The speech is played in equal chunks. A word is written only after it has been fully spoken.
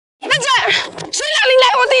谁让你来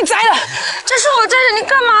我地摘的？这是我摘的，你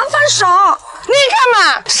干嘛分手？你干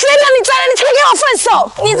嘛？谁让你摘的？你才跟我分手！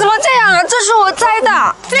你怎么这样啊？这是我摘的。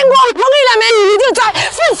见过风雨两面雨就摘，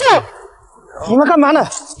分手！你们干嘛呢？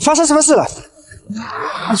发生什么事了？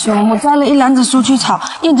阿雄，我摘了一篮子苏区草，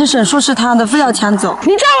验质审说是他的，非要抢走。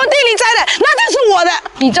你在我地里摘的，那就是我的。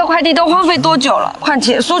你这块地都荒废多久了？况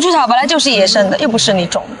且苏区草本来就是野生的，又不是你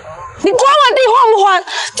种的。你管我地荒不荒？长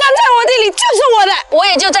在我地里就是我的。我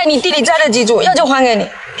也就在你地里摘了几株，要就还给你。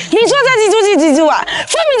你说这几株就几株啊？分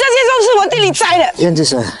明这些都是我地里摘的。燕子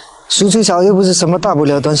婶，苏区草又不是什么大不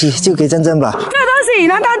了的东西，就给珍珍吧。这东西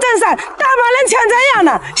拿到镇上，大把人抢这样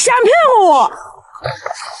的，想骗我？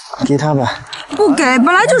给他吧。不给，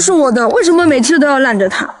本来就是我的，为什么每次都要拦着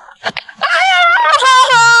他？哎呀，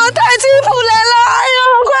太欺负人了！哎呦，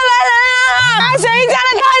快来人啊！阿水一家的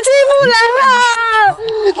太欺负人了，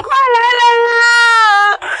快来人啊！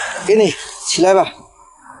给你，起来吧。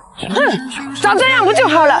哼，照这样不就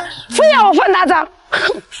好了？非要我犯大账？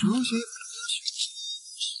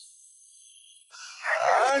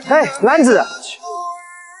嘿，男子。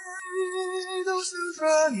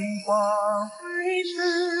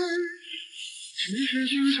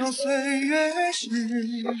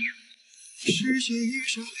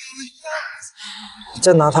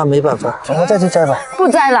再拿他没办法，我们再去摘吧。不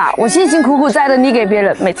摘了，我辛辛苦苦摘的，你给别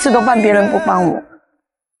人，每次都帮别人不帮我。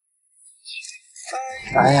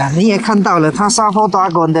哎呀，你也看到了，他撒泼打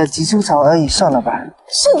滚的几株草而已，算了吧。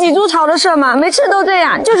是几株草的事吗？每次都这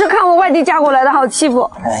样，就是看我外地嫁过来的好欺负。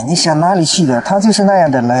哎，你想哪里去了？他就是那样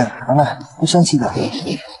的人。好了，不生气了。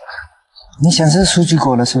你想吃蔬橘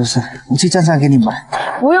果了是不是？我去镇上给你买。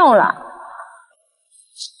不用了。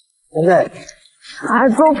现在。啊，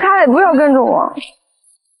走开，不要跟着我。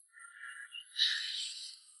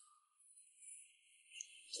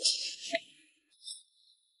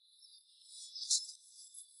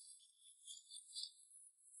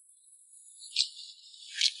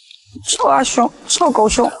臭阿雄，臭狗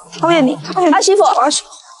熊，讨厌你！阿媳妇，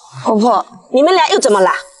婆婆，你们俩又怎么了？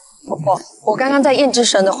婆婆，我刚刚在燕之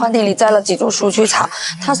神的花地里摘了几株苏区草，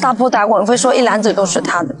他撒泼打滚，非说一篮子都是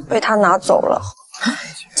他的，被他拿走了。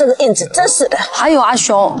这个燕子真是的。还有阿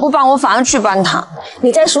雄，不帮我反而去帮他。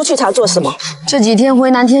你在苏区草做什么？这几天回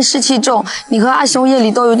南天湿气重，你和阿雄夜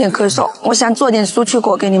里都有点咳嗽，我想做点苏区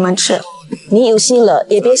果给你们吃。你有心了，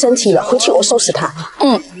也别生气了，回去我收拾他。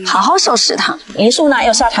好好收拾他。银树那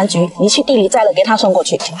有砂糖橘，你去地里摘了给他送过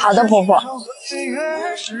去。好的，婆婆。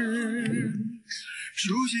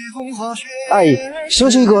阿姨，苏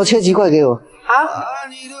区果切几块给我。好。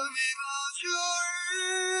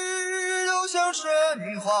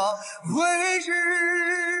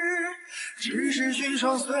只是寻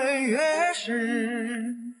常岁月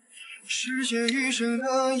时，实现余生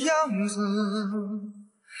的样子。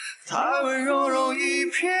太温柔容易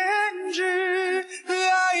偏执，爱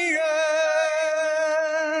一人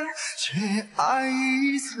却爱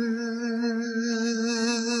一次。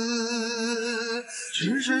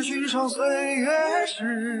只是寻常岁月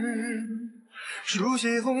时，书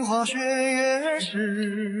写风花雪月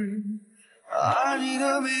时，爱你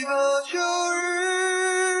的每个秋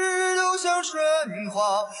日都像春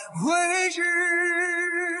花未知。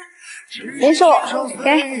林叔，给。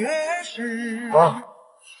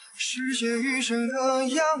实现余生的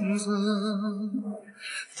样子，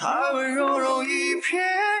太温柔容易偏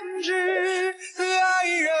执，爱一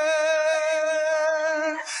人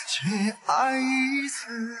却爱一次。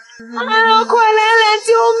哎呀，快来来，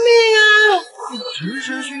救命啊！只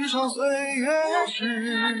是寻常岁月时，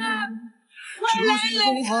熟悉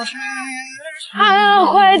风花雪月。哎呀，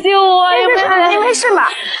快救我！你没事吧？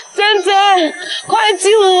珍珍，快救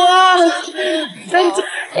我！珍珍。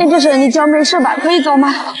燕之神，你脚没事吧？可以走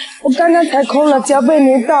吗？我刚刚才空了，脚被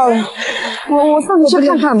捏到了。我上去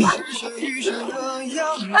看看吧。哎，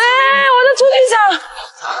我的出去草！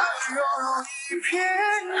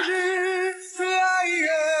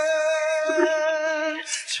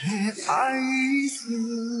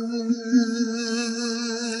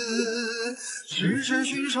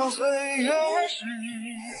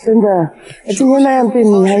真的，我今天那样对你，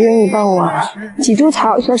你还愿意帮我？几株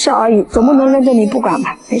草小事而已，总不能扔着你不管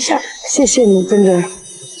吧？没事，谢谢你，真的。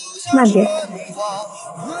慢点。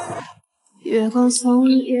月光从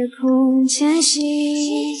夜空迁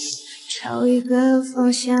徙，朝一个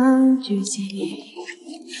方向聚集。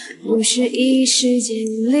51世纪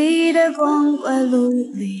里的光怪陆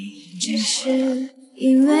离，只是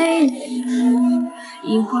因为你。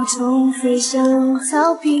萤火虫飞向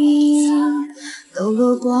草坪，抖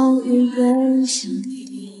落光晕更像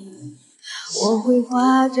你。我会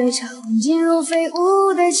画着长颈鹿飞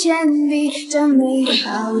舞的铅笔，将美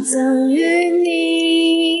好赠予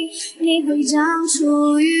你。你会长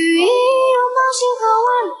出羽翼，拥抱星河万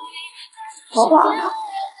里。婆婆，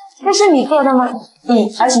这是你做的吗？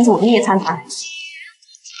儿媳妇你也尝尝。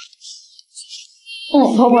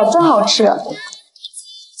婆婆真好吃。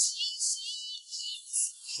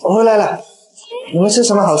我回来了，你们吃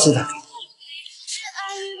什么好吃的？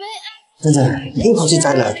真的，你又跑去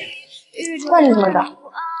摘了，怪你怎么的？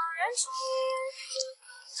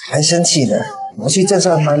还生气呢？我去镇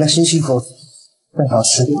上买了酥鸡果，更好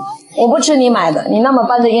吃。我不吃你买的，你那么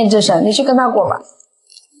搬着燕之神，你去跟他过吧。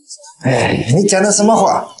哎，你讲的什么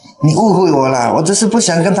话？你误会我了，我只是不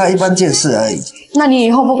想跟他一般见识而已。那你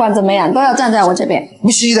以后不管怎么样，都要站在我这边。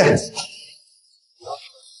必须的。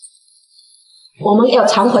我们要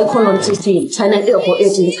常回昆仑之心，才能越活越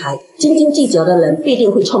精彩。斤斤计较的人必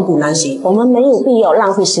定会寸步难行。我们没有必要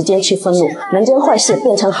浪费时间去愤怒，能将坏事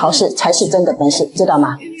变成好事才是真的本事，知道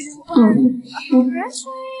吗？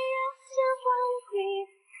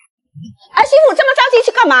儿媳妇这么着急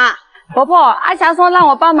去干嘛？婆婆，阿霞说让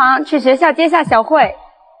我帮忙去学校接下小慧。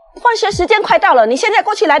放学时间快到了，你现在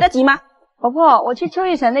过去来得及吗？婆婆，我去秋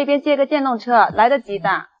玉省那边接个电动车，来得及的。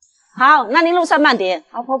好，那您路上慢点。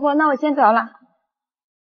好，婆婆，那我先走了。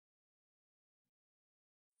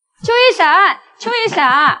秋玉婶，秋玉婶，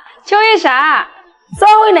秋玉婶，收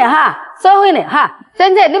回来哈，收回来哈，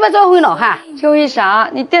真的你们收回了哈。秋玉婶，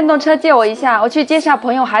你电动车借我一下，我去接下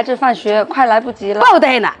朋友孩子放学，快来不及了。不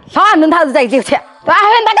得了，啥能他是在这去？我还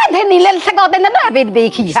大家听你连吃高灯的都还没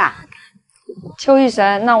去哈。秋玉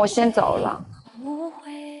婶，那我先走了。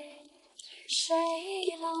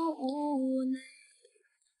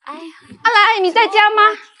阿来，你在家吗？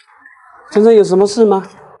真正有什么事吗？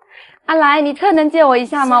阿来，你车能借我一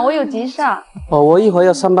下吗？我有急事。哦，我一会儿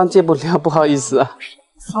要上班，借不了，不好意思啊。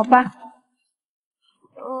好吧。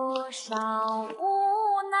多少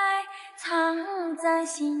无奈藏在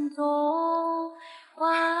心中，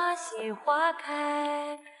花谢花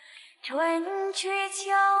开，春去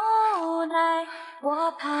秋来，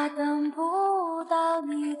我怕等不到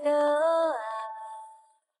你的爱。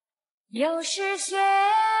又是雪花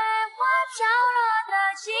飘落的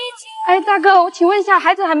季节。哎，大哥，请问一下，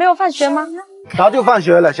孩子还没有放学吗？早就放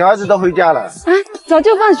学了，小孩子都回家了。啊，早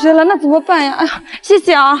就放学了，那怎么办呀？哎呀，谢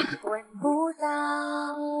谢啊。闻不到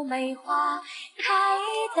梅花开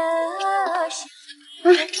的香。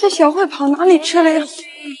哎，这小慧跑哪里去了呀？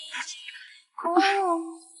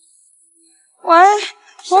喂，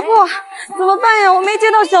婆婆，怎么办呀？我没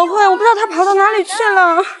接到小慧，我不知道她跑到哪里去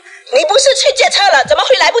了。你不是去接车了，怎么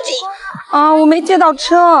会来不及？啊，我没接到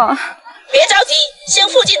车。别着急，先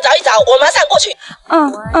附近找一找，我马上过去。好。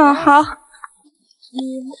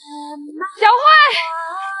小慧，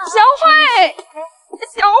小慧，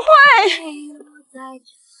小慧！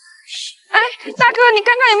哎，大哥，你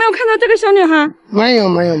刚刚有没有看到这个小女孩？没有。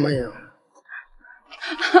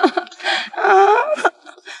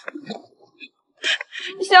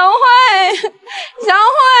小慧，小慧！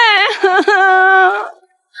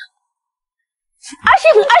二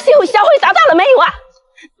媳妇，小慧找到了没有啊？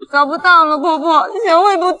找不到了，婆婆，小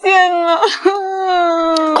慧不见了。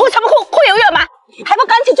哭什么哭？哭有用吗？还不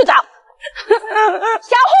赶紧去找！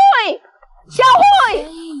小慧！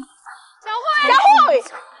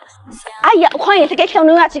哎呀，看也是给漂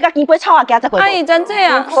亮啊，这个金龟草啊，给它过。阿姨真这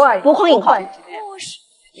样，不欢迎快。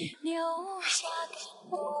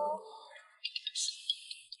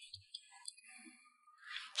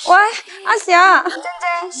喂，阿霞，珍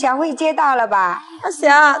珍，小慧接到了吧？阿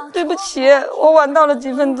霞，对不起，我晚到了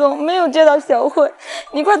几分钟，没有接到小慧，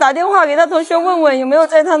你快打电话给她同学问问有没有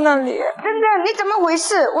在她那里。珍珍，你怎么回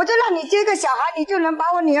事？我就让你接个小孩，你就能把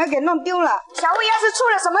我女儿给弄丢了。小慧要是出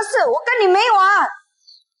了什么事，我跟你没完。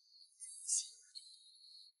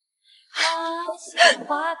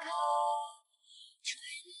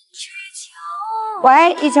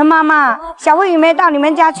喂，以晨妈妈，小慧有没有到你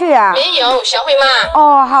们家去啊？没有，小慧妈。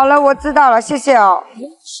哦，好了，我知道了，谢谢哦。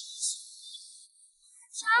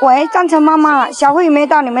喂，张晨妈妈，小慧有没有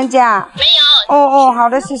到你们家？没有。哦，好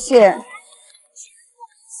的，谢谢。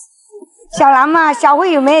小兰嘛，小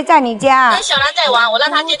慧有没有在你家？跟小兰在玩，我让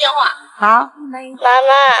她接电话。好。妈妈，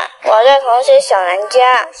我在同学小兰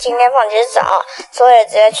家，今天放学早，所以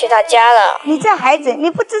直接去她家了。你这孩子，你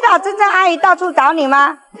不知道珍珍阿姨到处找你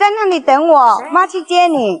吗？在那里等我，妈去接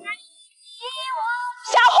你。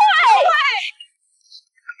小慧！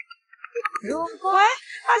喂，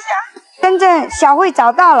阿霞。珍珍，小慧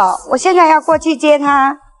找到了，我现在要过去接她。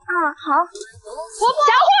好。婆婆，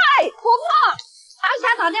小慧，婆婆。阿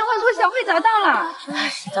霞打电话说小慧找到了，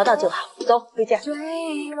找到就好，走回家。珍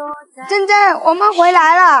珍，我们回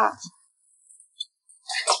来了。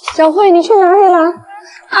小慧，你去哪里了？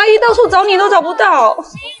阿姨到处找你都找不到。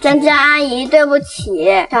珍珍阿姨，对不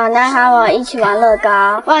起，小男孩我一起玩乐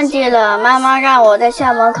高，忘记了妈妈让我在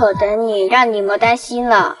校门口等你，让你们担心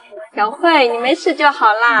了。小慧，你没事就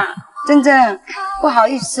好啦。珍珍，不好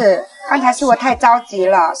意思，刚才是我太着急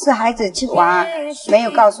了，是孩子去玩，没有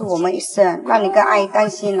告诉我们一声，让你跟阿姨担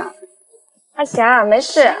心了。阿霞，没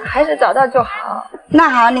事，孩子找到就好。那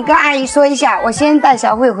好，你跟阿姨说一下，我先带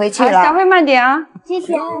小慧回去了。小慧慢点啊。谢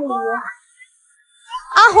谢阿姨。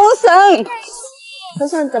阿红婶，晨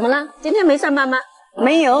晨怎么了？今天没上班吗？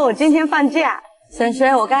没有，今天放假。婶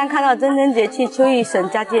婶，我刚刚看到珍珍姐去邱医生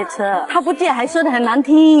家借车，她不借还说得很难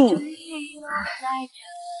听。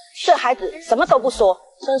这孩子什么都不说。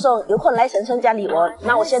孙松有空来婶婶家理我，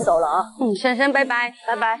那我先走了啊。婶婶拜拜，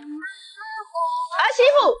拜拜。儿媳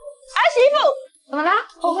妇，怎么啦？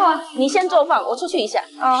婆婆，你先做饭，我出去一下。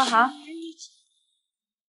哦，好。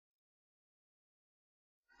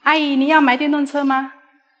阿姨，你要买电动车吗？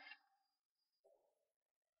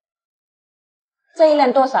这一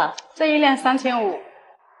辆多少？这一辆3500。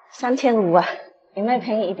3500啊，有没有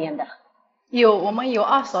便宜一点的？有，我们有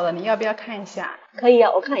2手的，你要不要看一下？可以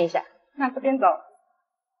啊，我看一下。那这边走。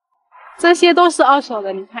这些都是2手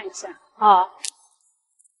的，你看一下。哦。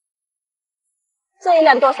这一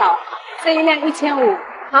辆多少？这一辆1500。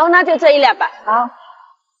好，那就这一辆吧。好。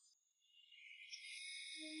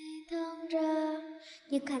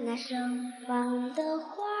你看那盛放的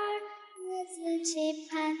花儿，叶子期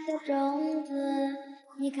盼的种子。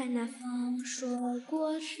你看那丰硕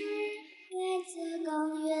果实，来自高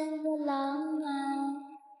原的浪漫。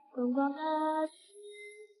滚滚的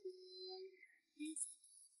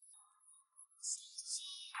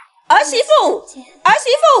儿媳妇，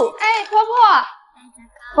哎，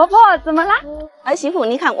婆婆怎么啦？儿媳妇，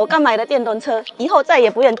你看我刚买的电动车，以后再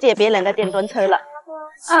也不用借别人的电动车了。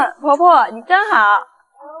婆婆你真好。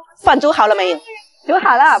饭煮好了没有？煮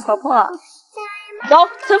好了，婆婆。走，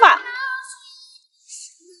吃饭。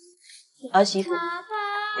儿媳妇，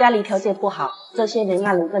家里条件不好，这些年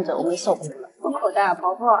让你跟着我们受苦了。不苦的，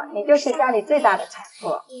婆婆，你就是家里最大的财富。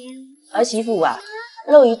儿媳妇啊，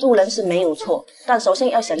乐于助人是没有错，但首先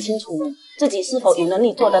要想清楚自己是否有能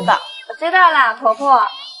力做得到。我知道了，婆婆。